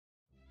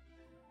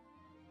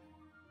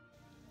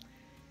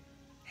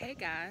Hey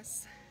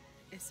guys,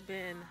 it's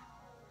been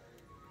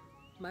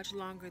much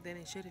longer than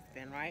it should have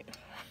been, right?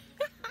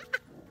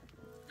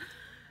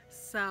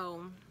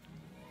 So,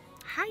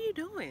 how you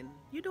doing?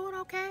 You doing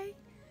okay?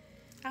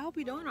 I hope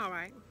you're doing all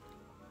right.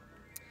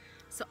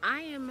 So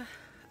I am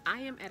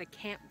at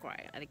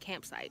a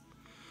campsite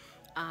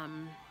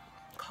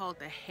called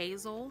the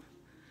Hazel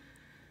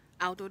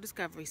Outdoor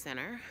Discovery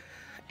Center,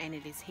 and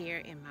it is here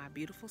in my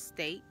beautiful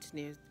state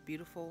near the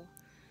beautiful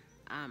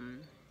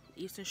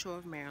eastern shore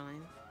of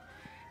Maryland.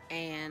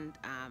 And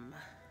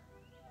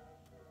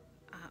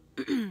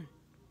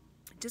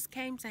just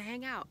came to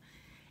hang out.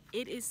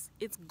 It's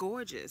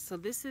gorgeous. So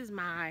this is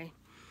my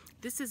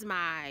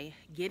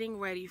getting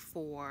ready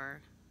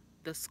for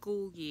the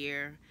school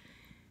year,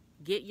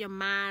 get your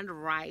mind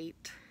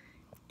right,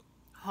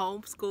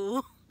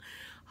 homeschool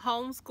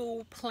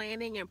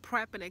planning and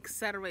prepping,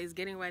 etc. is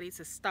getting ready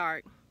to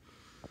start.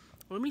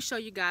 Let me show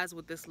you guys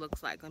what this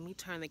looks like. Let me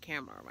turn the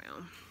camera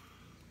around.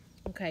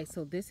 Okay,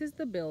 so this is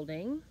the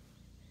building,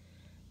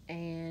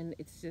 and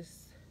it's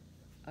just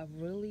a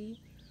really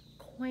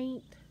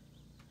quaint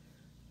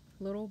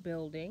little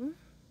building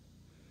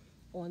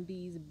on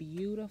these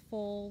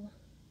beautiful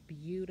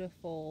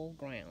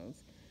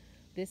grounds.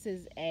 This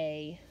is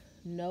a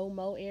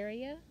no-mow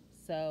area,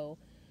 so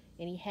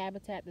any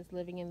habitat that's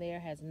living in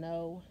there is in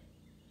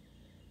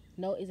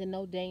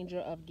no danger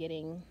of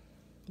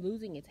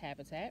losing its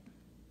habitat.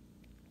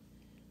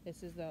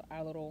 This is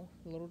our little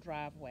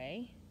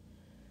driveway,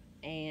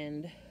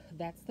 and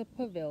that's the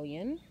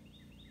pavilion.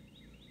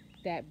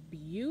 That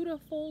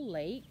beautiful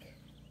lake,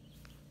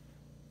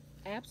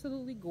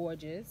 absolutely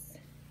gorgeous.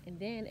 And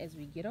then as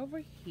we get over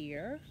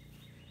here,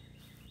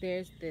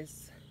 there's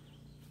this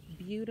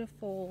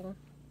beautiful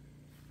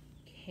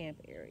camp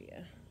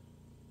area.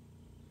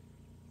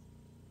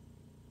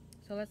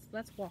 So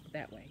let's walk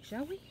that way,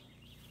 shall we?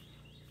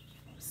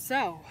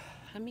 So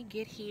let me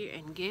get here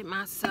and get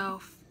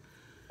myself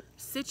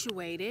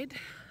situated.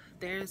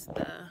 There's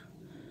the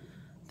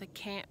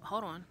camp.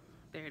 Hold on,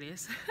 there it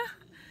is.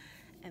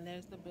 And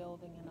there's the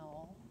building and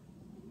all.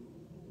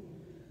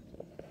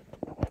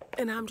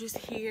 And I'm just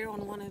here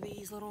on one of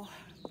these little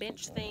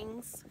bench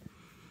things,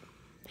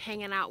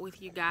 hanging out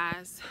with you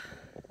guys.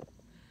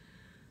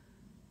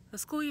 The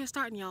school year's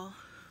starting, y'all.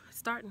 It's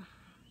starting.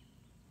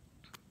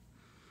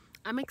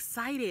 I'm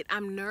excited.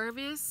 I'm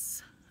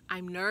nervous.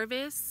 I'm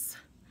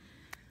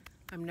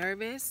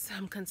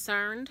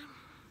concerned.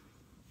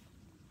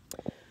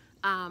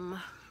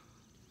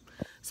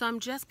 So I'm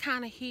just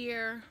kind of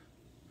here,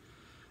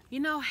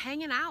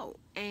 hanging out,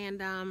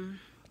 and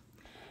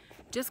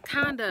just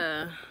kind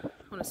of, I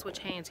want to switch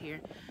hands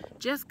here,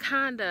 just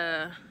kind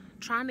of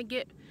trying to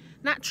get,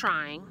 not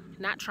trying,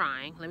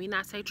 let me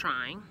not say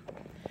trying,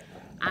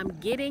 I'm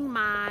getting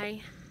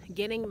my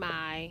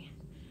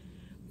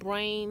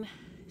brain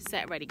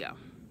set, ready to go.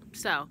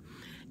 So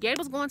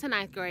Gabriel's going to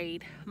 9th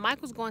grade,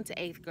 Michael's going to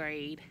 8th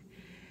grade,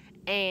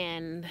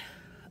 and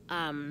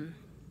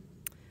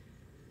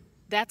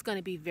that's going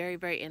to be very,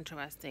 very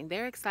interesting.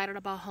 They're excited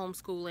about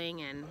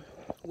homeschooling, and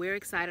we're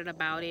excited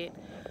about it.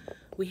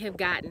 We have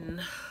gotten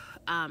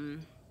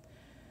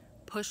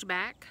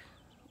pushback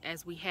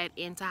as we head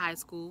into high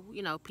school,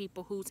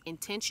 people whose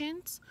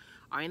intentions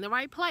are in the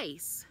right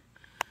place.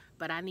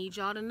 But I need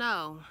y'all to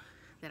know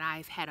that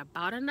I've had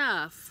about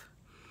enough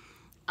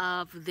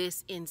of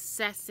this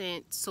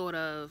incessant sort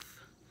of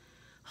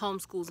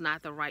homeschool's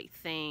not the right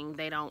thing.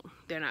 They're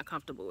not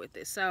comfortable with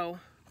this. So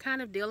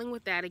kind of dealing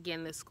with that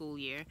again this school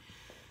year.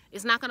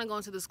 It's not going to go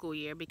into the school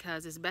year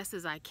because, as best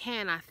as I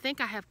can, I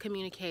think I have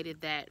communicated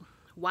that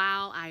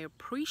while I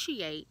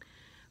appreciate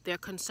their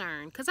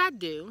concern, because I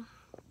do,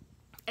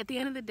 at the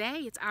end of the day,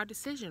 it's our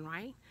decision,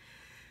 right?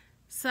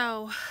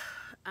 So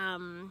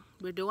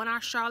we're doing our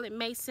Charlotte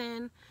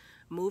Mason,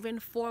 moving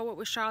forward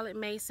with Charlotte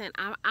Mason.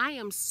 I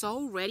am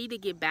so ready to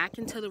get back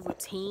into the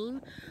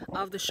routine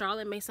of the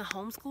Charlotte Mason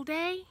homeschool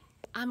day.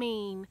 I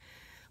mean,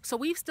 so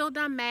we've still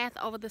done math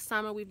over the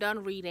summer. We've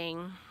done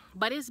reading,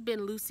 but it's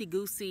been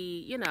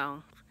loosey-goosey,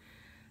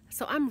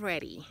 So I'm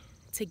ready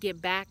to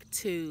get back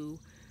to,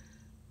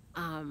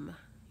 our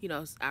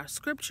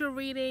scripture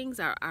readings,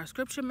 our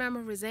scripture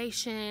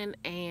memorization,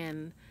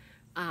 and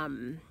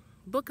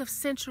book of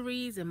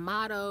centuries and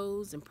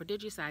mottos and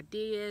prodigious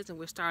ideas. And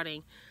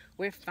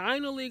we're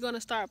finally going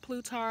to start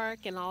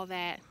Plutarch and all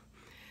that.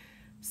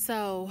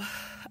 So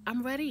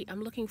I'm ready.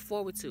 I'm looking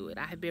forward to it.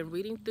 I have been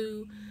reading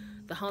through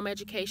the Home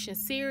Education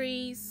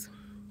Series,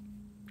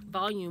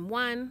 Volume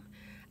 1.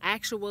 I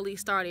actually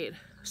started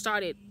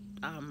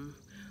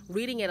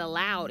reading it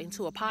aloud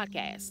into a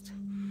podcast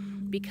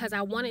because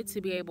I wanted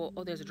to be able,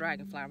 oh, there's a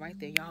dragonfly right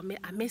there, y'all.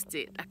 I missed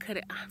it. I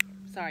couldn't,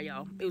 sorry,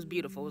 y'all. It was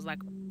beautiful. It was like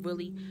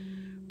really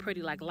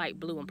pretty, like light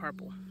blue and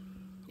purple.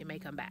 It may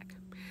come back.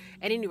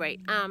 At any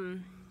rate,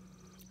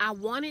 I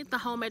wanted the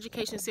Home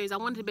Education Series. I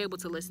wanted to be able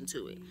to listen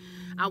to it.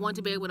 I wanted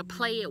to be able to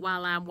play it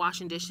while I'm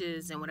washing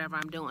dishes and whatever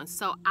I'm doing.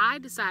 So I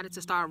decided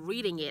to start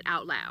reading it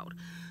out loud.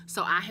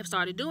 So I have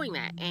started doing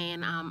that,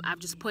 and I've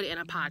just put it in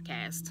a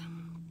podcast.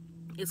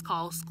 It's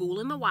called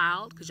School in the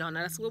Wild, because y'all know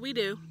that's what we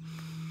do.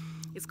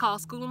 It's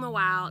called School in the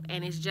Wild,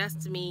 and it's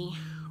just me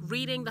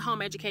reading the Home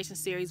Education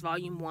Series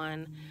Volume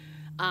 1.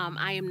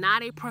 I am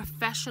not a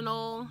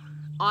professional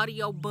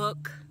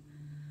audiobook,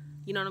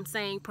 you know what I'm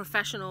saying,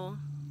 professional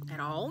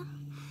at all.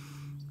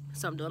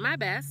 So I'm doing my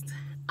best.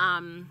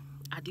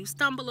 I do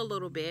stumble a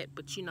little bit,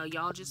 but you know,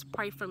 y'all just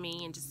pray for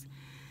me and just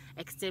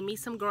extend me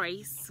some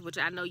grace, which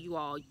I know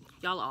y'all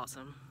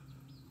awesome.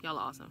 Y'all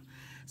awesome.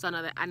 So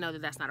I know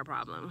that that's not a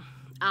problem.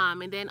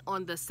 And then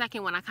on the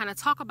second one, I kind of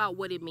talk about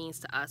what it means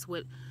to us.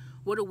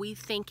 What are we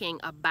thinking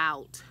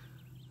about,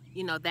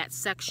 you know, that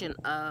section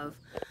of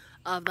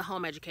the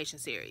Home Education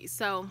Series.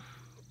 So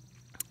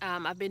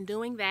I've been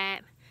doing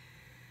that,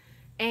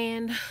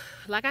 and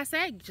like I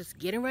said, just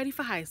getting ready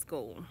for high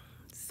school.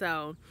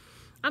 So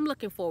I'm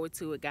looking forward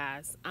to it,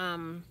 guys.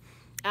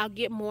 I'll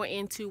get more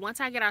into, once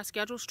I get our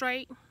schedule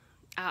straight,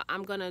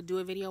 I'm gonna do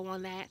a video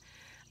on that.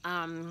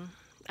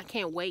 I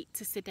can't wait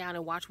to sit down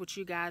and watch what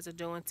you guys are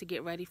doing to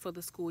get ready for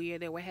the school year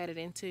that we're headed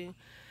into.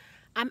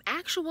 I'm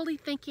actually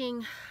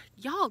thinking,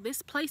 y'all,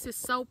 this place is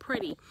so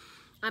pretty.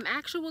 I'm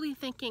actually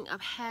thinking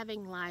of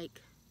having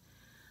like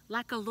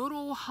a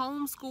little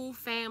homeschool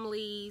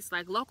families,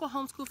 like local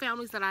homeschool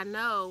families that I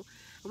know.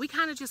 We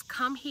kind of just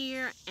come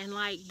here and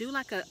like do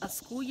like a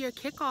school year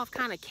kickoff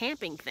kind of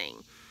camping thing.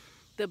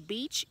 The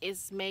beach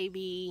is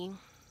maybe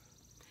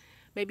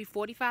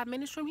 45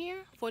 minutes from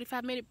here,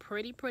 45-minute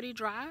pretty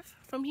drive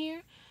from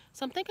here.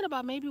 So I'm thinking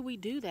about maybe we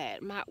do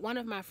that. One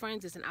of my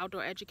friends is an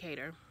outdoor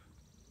educator,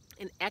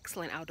 an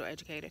excellent outdoor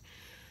educator.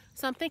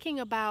 So I'm thinking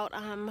about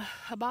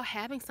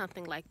having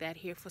something like that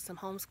here for some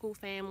homeschool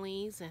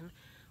families, and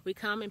we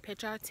come and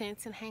pitch our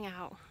tents and hang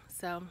out.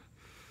 So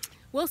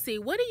we'll see.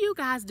 What are you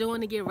guys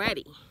doing to get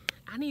ready?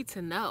 I need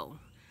to know.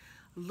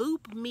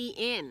 Loop me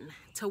in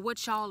to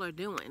what y'all are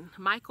doing.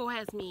 Michael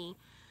has me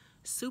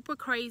super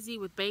crazy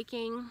with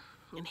baking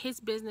and his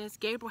business.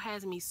 Gabriel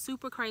has me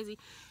super crazy.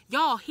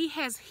 Y'all, he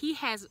has,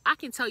 I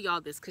can tell y'all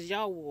this because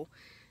y'all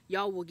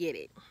will get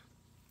it.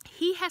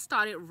 He has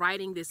started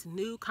writing this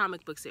new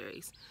comic book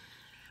series.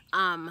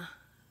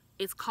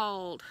 It's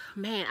called,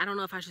 man, I don't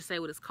know if I should say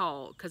what it's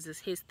called because it's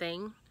his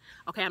thing.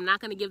 Okay, I'm not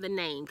going to give the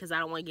name because I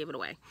don't want to give it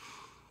away.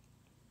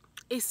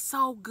 It's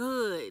so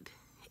good.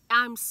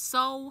 I'm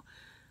so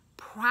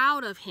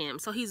proud of him.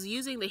 So he's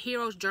using the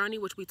hero's journey,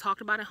 which we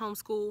talked about in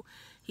homeschool.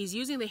 He's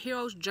using the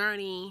hero's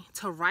journey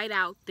to write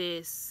out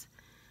this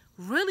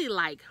really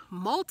like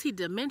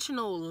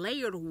multi-dimensional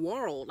layered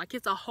world. Like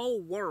it's a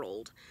whole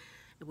world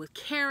with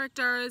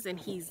characters, and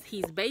he's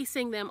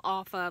basing them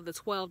off of the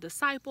 12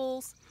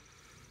 disciples.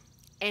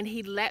 And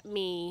he let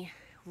me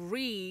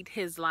read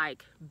his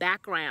like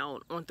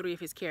background on 3 of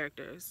his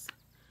characters.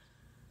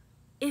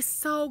 It's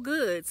so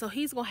good. So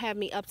he's gonna have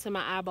me up to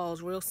my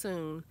eyeballs real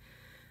soon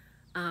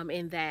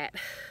in that.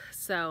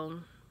 So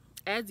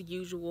as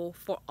usual,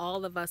 for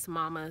all of us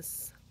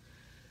mamas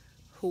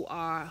who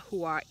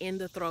are in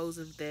the throes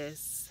of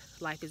this,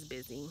 life is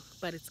busy,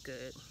 but it's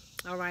good.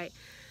 All right.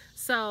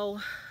 So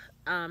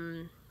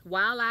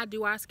while I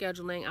do our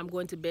scheduling, I'm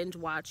going to binge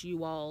watch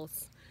you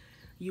all's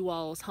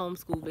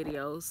homeschool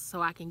videos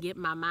so I can get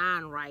my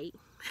mind right.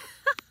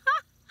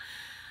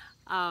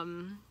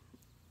 And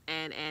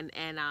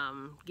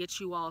get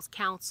you all's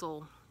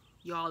counsel.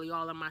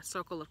 Y'all in my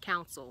circle of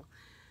counsel.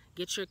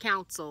 Get your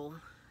counsel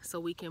so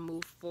we can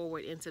move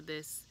forward into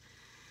this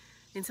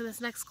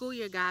next school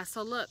year, guys.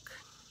 So look,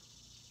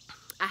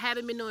 I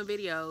haven't been doing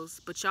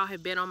videos, but y'all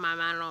have been on my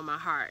mind and on my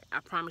heart. I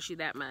promise you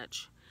that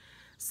much.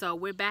 So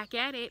we're back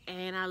at it,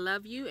 and I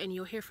love you, and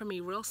you'll hear from me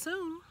real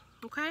soon.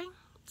 Okay?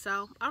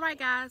 So, all right,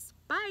 guys.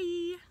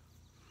 Bye.